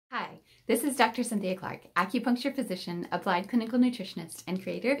This is Dr. Cynthia Clark, acupuncture physician, applied clinical nutritionist, and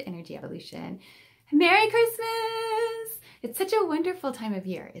creator of Energy Evolution. Merry Christmas! It's such a wonderful time of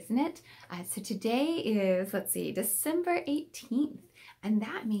year, isn't it? So today is, December 18th. And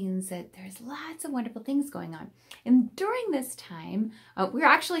that means that there's lots of wonderful things going on. And during this time, we're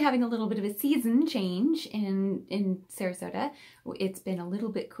actually having a little bit of a season change in Sarasota. It's been a little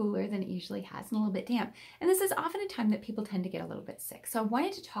bit cooler than it usually has and a little bit damp. And this is often a time that people tend to get a little bit sick. So I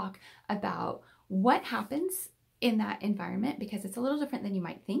wanted to talk about what happens in that environment because it's a little different than you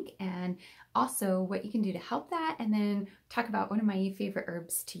might think, and also what you can do to help that, and then talk about one of my favorite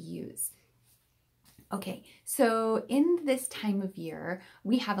herbs to use. Okay, so in this time of year,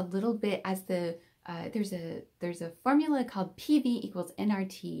 we have a little bit as the, there's a formula called PV equals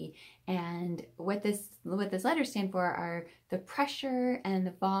nRT, and what this letters stand for are the pressure and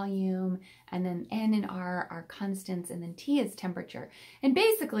the volume, and then N and R are constants, and then T is temperature. And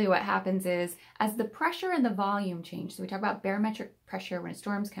basically what happens is, as the pressure and the volume change, so we talk about barometric pressure when a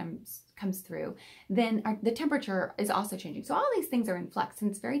storm comes through, then the temperature is also changing. So all these things are in flux, and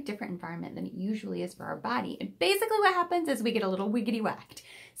it's a very different environment than it usually is for our body. And basically what happens is we get a little wiggity whacked,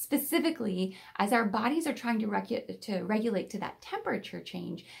 specifically as our bodies are trying to regulate to that temperature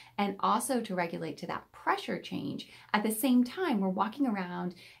change and also to regulate to that pressure change. At the same time, we're walking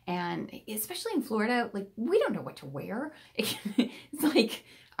around, and especially in Florida, like, we don't know what to wear. It's like,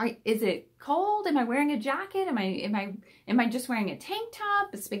 is it cold? Am I wearing a jacket? Am I just wearing a tank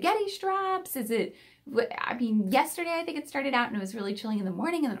top, spaghetti straps? I mean, yesterday I think it started out and it was really chilly in the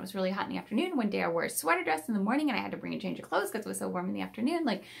morning, and then it was really hot in the afternoon. One day I wore a sweater dress in the morning and I had to bring a change of clothes because it was so warm in the afternoon.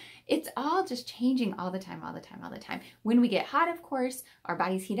 Like, it's all just changing all the time, all the time, all the time. When we get hot, of course, our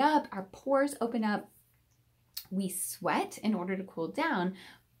bodies heat up, our pores open up, we sweat in order to cool down,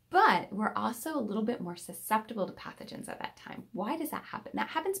 but we're also a little bit more susceptible to pathogens at that time. Why does that happen? That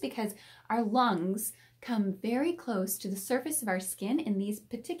happens because our lungs come very close to the surface of our skin in these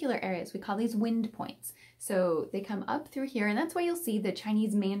particular areas. We call these wind points. So they come up through here, and that's why you'll see the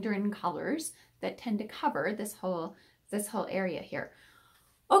Chinese mandarin colors that tend to cover this whole area here.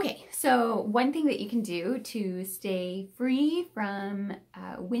 Okay, so one thing that you can do to stay free from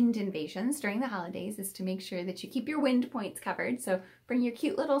wind invasions during the holidays is to make sure that you keep your wind points covered. So bring your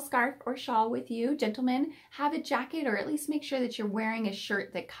cute little scarf or shawl with you. Gentlemen, have a jacket, or at least make sure that you're wearing a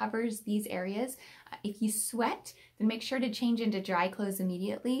shirt that covers these areas. If you sweat, then make sure to change into dry clothes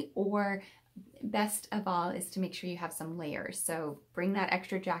immediately, or best of all is to make sure you have some layers. So bring that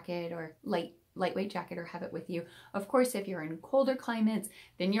extra jacket or lightweight jacket, or have it with you. Of course, if you're in colder climates,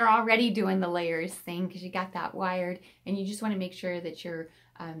 then you're already doing the layers thing because you got that wired, and you just want to make sure that you're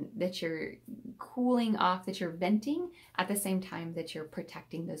cooling off, that you're venting at the same time that you're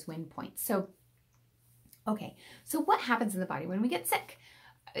protecting those wind points. So, okay, so what happens in the body when we get sick?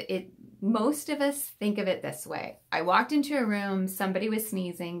 Most of us think of it this way. I walked into a room, somebody was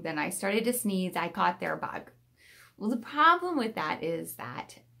sneezing, then I started to sneeze, I caught their bug. Well, the problem with that is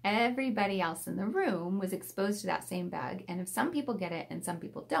that everybody else in the room was exposed to that same bug, and if some people get it and some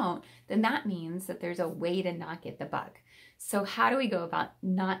people don't, then that means that there's a way to not get the bug. So how do we go about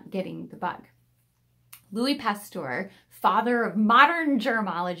not getting the bug? Louis Pasteur, father of modern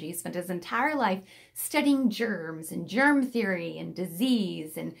germology, spent his entire life studying germs and germ theory and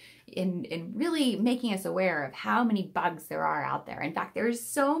disease, and really making us aware of how many bugs there are out there. In fact, there's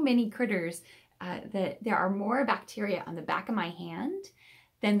so many critters that there are more bacteria on the back of my hand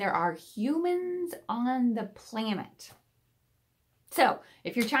than there are humans on the planet. So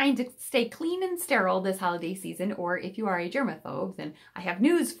if you're trying to stay clean and sterile this holiday season, or if you are a germaphobe, then I have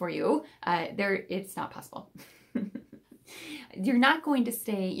news for you. It's not possible. You're not going to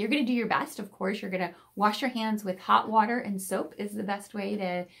stay, you're going to do your best. Of course, you're going to wash your hands with hot water and soap is the best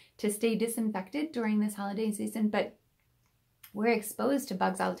way to stay disinfected during this holiday season. But we're exposed to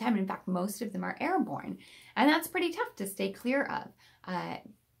bugs all the time. In fact, most of them are airborne, and that's pretty tough to stay clear of.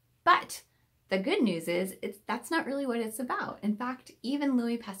 But the good news is that's not really what it's about. In fact, even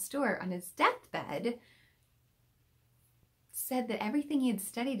Louis Pasteur on his deathbed said that everything he had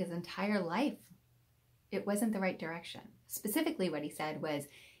studied his entire life, it wasn't the right direction. Specifically, what he said was,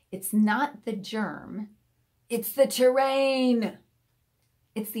 it's not the germ, it's the terrain.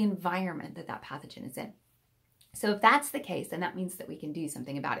 It's the environment that pathogen is in. So if that's the case, then that means that we can do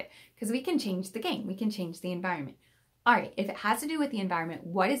something about it, because we can change the game. We can change the environment. All right, if it has to do with the environment,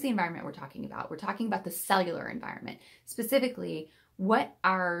 what is the environment we're talking about? We're talking about the cellular environment. Specifically, what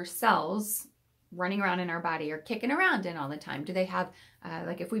our cells running around in our body are kicking around in all the time. Do they have,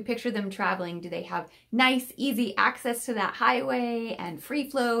 like if we picture them traveling, do they have nice, easy access to that highway and free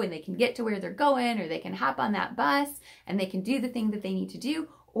flow, and they can get to where they're going, or they can hop on that bus and they can do the thing that they need to do?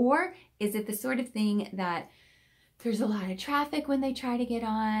 Or is it the sort of thing that there's a lot of traffic when they try to get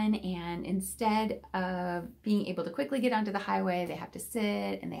on, and instead of being able to quickly get onto the highway, they have to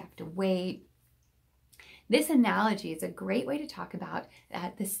sit and they have to wait? This analogy is a great way to talk about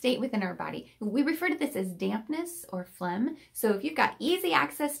the state within our body. We refer to this as dampness or phlegm. So if you've got easy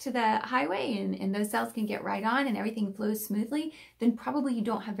access to the highway and those cells can get right on and everything flows smoothly, then probably you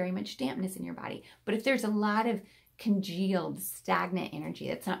don't have very much dampness in your body. But if there's a lot of congealed, stagnant energy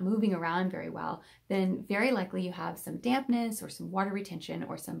that's not moving around very well, then very likely you have some dampness or some water retention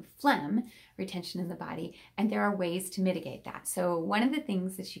or some phlegm retention in the body, and there are ways to mitigate that. So one of the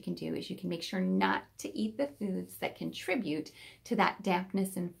things that you can do is you can make sure not to eat the foods that contribute to that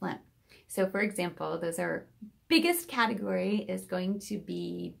dampness and phlegm. So for example, those are biggest category is going to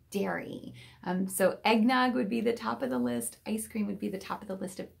be dairy. So eggnog would be the top of the list. Ice cream would be the top of the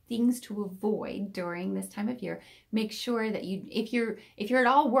list of things to avoid during this time of year. Make sure that if you're at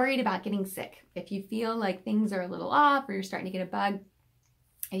all worried about getting sick, if you feel like things are a little off or you're starting to get a bug,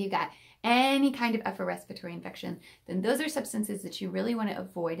 if you've got any kind of upper respiratory infection, then those are substances that you really want to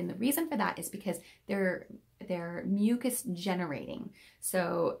avoid. And the reason for that is because they're mucus generating.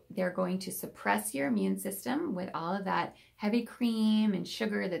 So they're going to suppress your immune system with all of that heavy cream and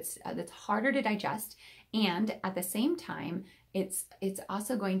sugar that's harder to digest. And at the same time, it's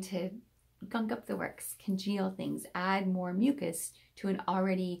also going to gunk up the works, congeal things, add more mucus to an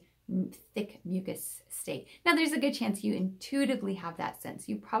already thick mucus state. Now, there's a good chance you intuitively have that sense.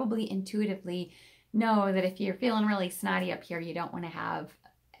 You probably intuitively know that if you're feeling really snotty up here, you don't want to have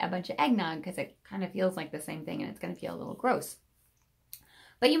a bunch of eggnog because it kind of feels like the same thing and it's going to feel a little gross.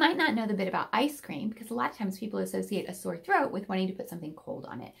 But you might not know the bit about ice cream because a lot of times people associate a sore throat with wanting to put something cold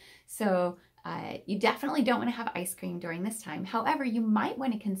on it. So you definitely don't want to have ice cream during this time. However, you might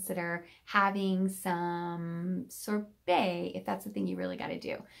want to consider having some sorbet if that's the thing you really got to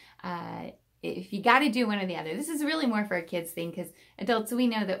do. If you got to do one or the other. This is really more for a kids thing because adults, we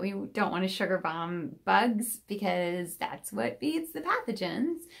know that we don't want to sugar bomb bugs because that's what feeds the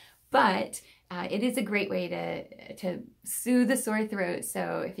pathogens. But it is a great way to soothe the sore throat.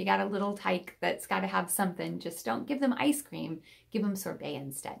 So if you got a little tyke that's got to have something, just don't give them ice cream, give them sorbet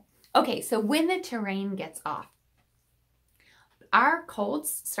instead. Okay, so when the terrain gets off, our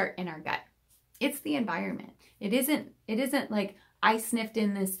colds start in our gut. It's the environment. It isn't like I sniffed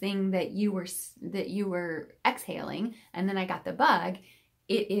in this thing that you were exhaling and then I got the bug.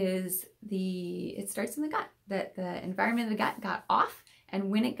 It starts in the gut. That the environment of the gut got off, and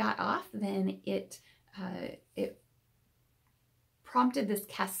when it got off, then it prompted this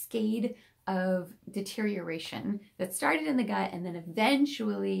cascade of deterioration that started in the gut, and then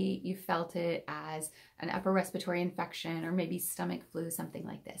eventually you felt it as an upper respiratory infection or maybe stomach flu, something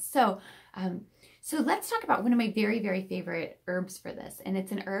like this. So let's talk about one of my very, very favorite herbs for this. And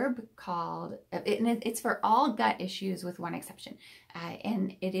it's an herb called, it's for all gut issues with one exception.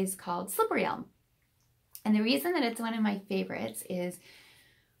 And it is called slippery elm. And the reason that it's one of my favorites is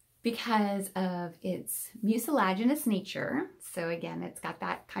because of its mucilaginous nature. So again, it's got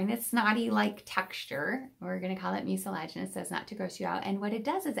that kind of snotty-like texture. We're going to call it mucilaginous so as not to gross you out. And what it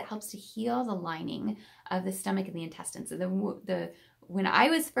does is it helps to heal the lining of the stomach and the intestines. So when I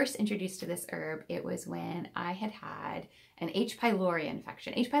was first introduced to this herb, it was when I had an H. pylori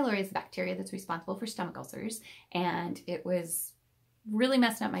infection. H. pylori is the bacteria that's responsible for stomach ulcers, and it was really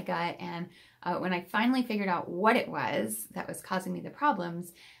messing up my gut. And when I finally figured out what it was that was causing me the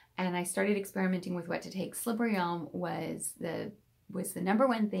problems, and I started experimenting with what to take, slippery elm was the number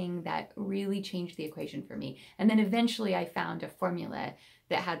one thing that really changed the equation for me. And then eventually I found a formula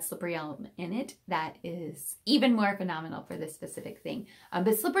that had slippery elm in it that is even more phenomenal for this specific thing.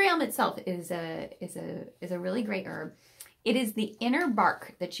 But slippery elm itself is a really great herb. It is the inner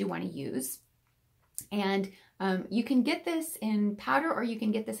bark that you want to use. And you can get this in powder or you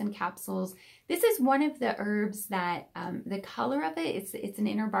can get this in capsules. This is one of the herbs that the color of it, it's an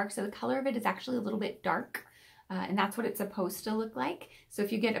inner bark, so the color of it is actually a little bit dark, and that's what it's supposed to look like. So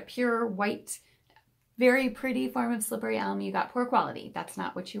if you get a pure white, very pretty form of slippery elm, you got poor quality. That's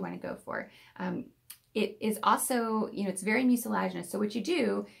not what you want to go for. It is also, it's very mucilaginous. So what you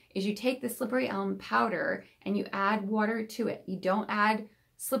do is you take the slippery elm powder and you add water to it. You don't add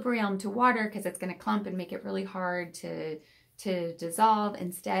slippery elm to water because it's going to clump and make it really hard to dissolve.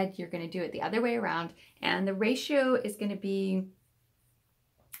 Instead, you're going to do it the other way around. And the ratio is going to be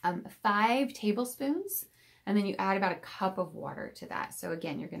 5 tablespoons. And then you add about a cup of water to that. So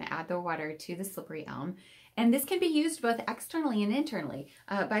again, you're going to add the water to the slippery elm. And this can be used both externally and internally.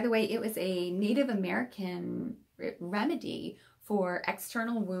 By the way, it was a Native American remedy for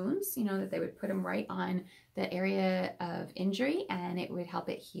external wounds, you know, that they would put them right on the area of injury and it would help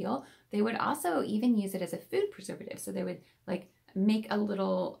it heal. They would also even use it as a food preservative. So they would like make a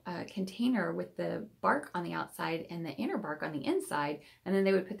little container with the bark on the outside and the inner bark on the inside, and then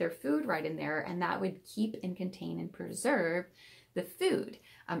they would put their food right in there, and that would keep and contain and preserve the food.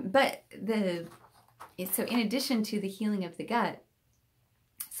 So in addition to the healing of the gut,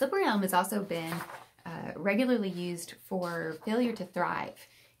 slippery elm has also been regularly used for failure to thrive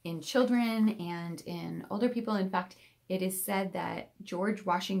in children and in older people. In fact, it is said that George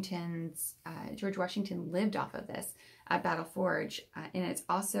Washington lived off of this at Battle Forge, and it's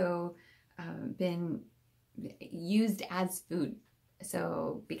also been used as food.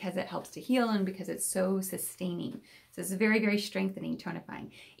 So because it helps to heal and because it's so sustaining. So it's very, very strengthening,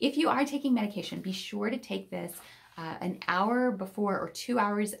 tonifying. If you are taking medication, be sure to take this an hour before or 2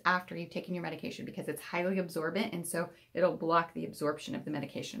 hours after you've taken your medication, because it's highly absorbent, and so it'll block the absorption of the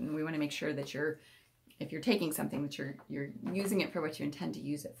medication. And we want to make sure that if you're taking something, that you're using it for what you intend to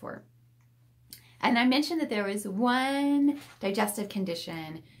use it for. And I mentioned that there was one digestive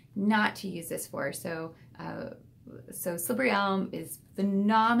condition not to use this for. So slippery elm is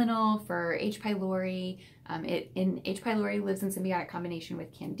phenomenal for H. pylori. H. pylori lives in symbiotic combination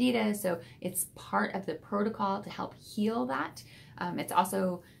with Candida, so it's part of the protocol to help heal that. It's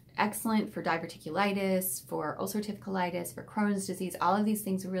also excellent for diverticulitis, for ulcerative colitis, for Crohn's disease. All of these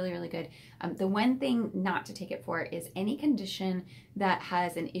things are really, really good. The one thing not to take it for is any condition that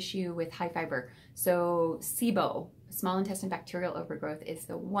has an issue with high fiber. So SIBO, small intestine bacterial overgrowth, is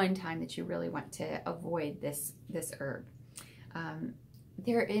the one time that you really want to avoid this herb.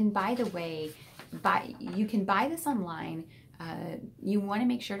 And by the way, you can buy this online. You want to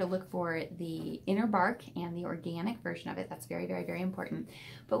make sure to look for the inner bark and the organic version of it. That's very, very, very important.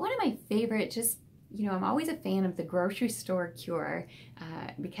 But one of my favorite, I'm always a fan of the grocery store cure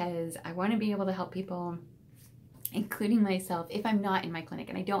because I want to be able to help people, including myself, if I'm not in my clinic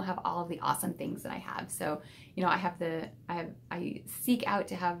and I don't have all of the awesome things that I have. So, I seek out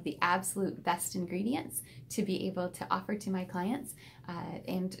to have the absolute best ingredients to be able to offer to my clients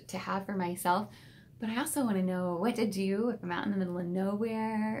and to have for myself. But I also want to know what to do if I'm out in the middle of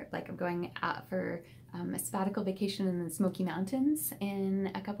nowhere, like I'm going out for a sabbatical vacation in the Smoky Mountains in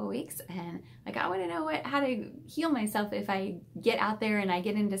a couple weeks, and like I want to know how to heal myself if I get out there and I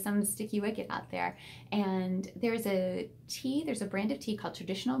get into some sticky wicket out there. And there's a brand of tea called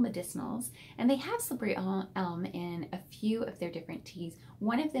Traditional Medicinals, and they have slippery elm in a few of their different teas.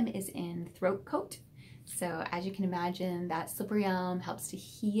 One of them is in Throat Coat. So as you can imagine, that slippery elm helps to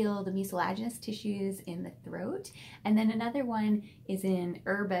heal the mucilaginous tissues in the throat. And then another one is in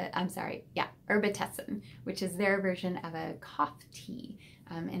Herbitessin, which is their version of a cough tea.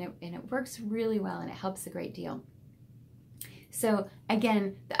 And it works really well, and it helps a great deal. So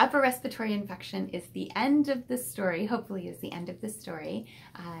again, the upper respiratory infection is the end of the story, hopefully is the end of the story.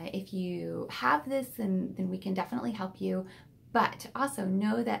 If you have this, then we can definitely help you. But also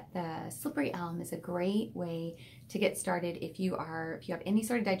know that the slippery elm is a great way to get started if you have any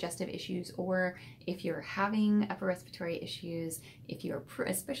sort of digestive issues, or if you're having upper respiratory issues,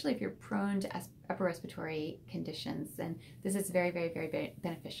 especially if you're prone to upper respiratory conditions. And this is very, very, very, very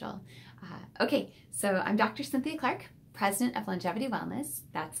beneficial. Okay, so I'm Dr. Cynthia Clark, President of Longevity Wellness.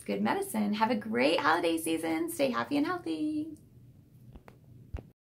 That's good medicine. Have a great holiday season. Stay happy and healthy.